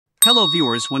Hello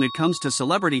viewers, when it comes to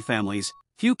celebrity families,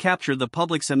 few capture the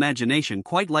public's imagination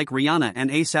quite like Rihanna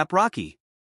and A$AP Rocky.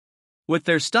 With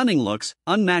their stunning looks,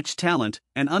 unmatched talent,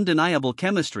 and undeniable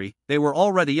chemistry, they were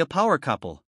already a power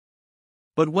couple.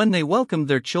 But when they welcomed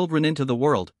their children into the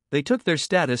world, they took their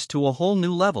status to a whole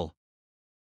new level.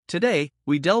 Today,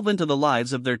 we delve into the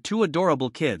lives of their two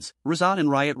adorable kids, Rza and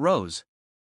Riot Rose.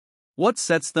 What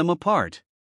sets them apart?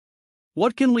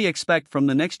 What can we expect from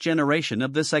the next generation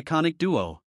of this iconic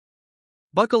duo?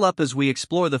 Buckle up as we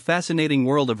explore the fascinating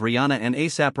world of Rihanna and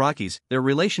A$AP Rocky's. Their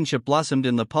relationship blossomed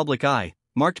in the public eye,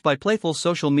 marked by playful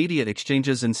social media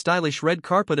exchanges and stylish red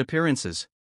carpet appearances.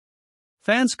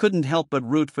 Fans couldn't help but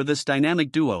root for this dynamic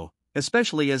duo,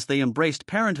 especially as they embraced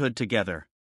parenthood together.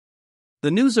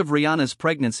 The news of Rihanna's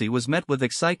pregnancy was met with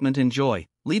excitement and joy,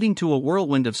 leading to a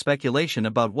whirlwind of speculation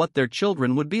about what their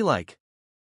children would be like.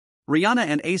 Rihanna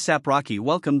and A$AP Rocky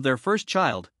welcomed their first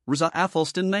child, Rza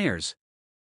Athelstan Meyers.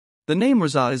 The name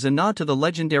Rza is a nod to the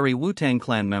legendary Wu-Tang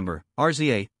Clan member,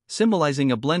 Rza,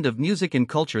 symbolizing a blend of music and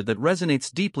culture that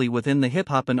resonates deeply within the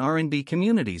hip-hop and R&B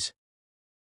communities.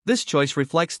 This choice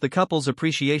reflects the couple's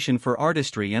appreciation for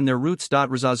artistry and their roots.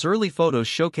 Rza's early photos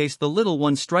showcase the little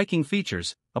one's striking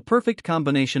features, a perfect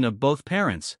combination of both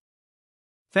parents.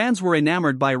 Fans were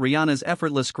enamored by Rihanna's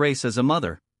effortless grace as a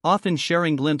mother, often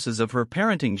sharing glimpses of her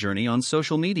parenting journey on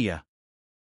social media.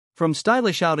 From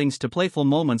stylish outings to playful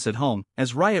moments at home,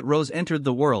 as Riot Rose entered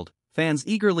the world, fans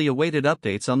eagerly awaited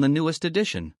updates on the newest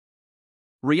addition.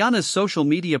 Rihanna's social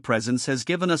media presence has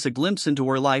given us a glimpse into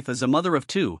her life as a mother of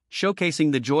two,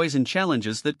 showcasing the joys and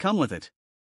challenges that come with it.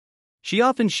 She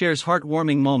often shares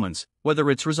heartwarming moments,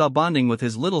 whether it's Rza bonding with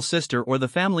his little sister or the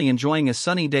family enjoying a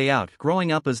sunny day out.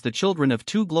 Growing up as the children of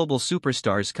two global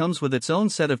superstars comes with its own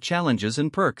set of challenges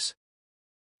and perks.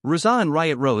 Rza and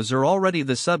Riot Rose are already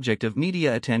the subject of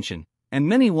media attention, and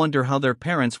many wonder how their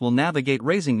parents will navigate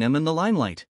raising them in the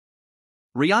limelight.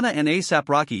 Rihanna and A$AP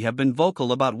Rocky have been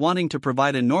vocal about wanting to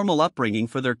provide a normal upbringing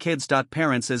for their kids.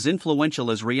 Parents as influential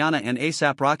as Rihanna and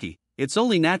A$AP Rocky, it's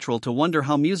only natural to wonder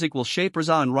how music will shape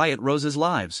Rza and Riot Rose's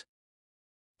lives.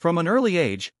 From an early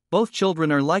age, both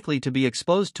children are likely to be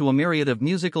exposed to a myriad of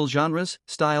musical genres,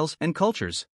 styles, and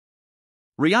cultures.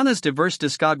 Rihanna's diverse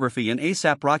discography and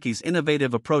A$AP Rocky's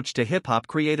innovative approach to hip-hop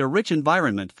create a rich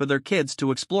environment for their kids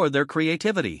to explore their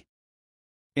creativity.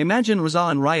 Imagine Rza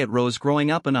and Riot Rose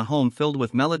growing up in a home filled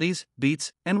with melodies,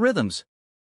 beats, and rhythms.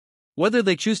 Whether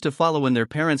they choose to follow in their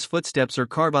parents' footsteps or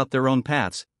carve out their own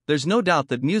paths, there's no doubt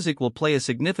that music will play a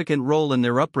significant role in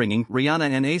their upbringing. Rihanna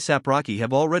and A$AP Rocky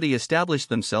have already established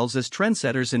themselves as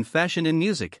trendsetters in fashion and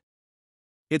music.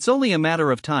 It's only a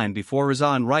matter of time before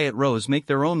Rza and Riot Rose make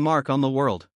their own mark on the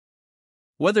world.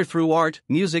 Whether through art,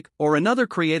 music, or another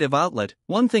creative outlet,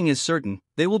 one thing is certain: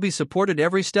 they will be supported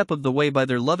every step of the way by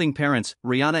their loving parents.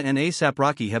 Rihanna and A$AP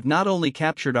Rocky have not only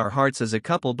captured our hearts as a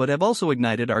couple but have also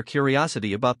ignited our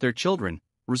curiosity about their children,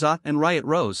 Rza and Riot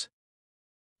Rose.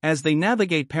 As they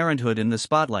navigate parenthood in the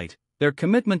spotlight, their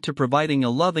commitment to providing a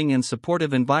loving and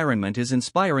supportive environment is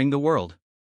inspiring the world.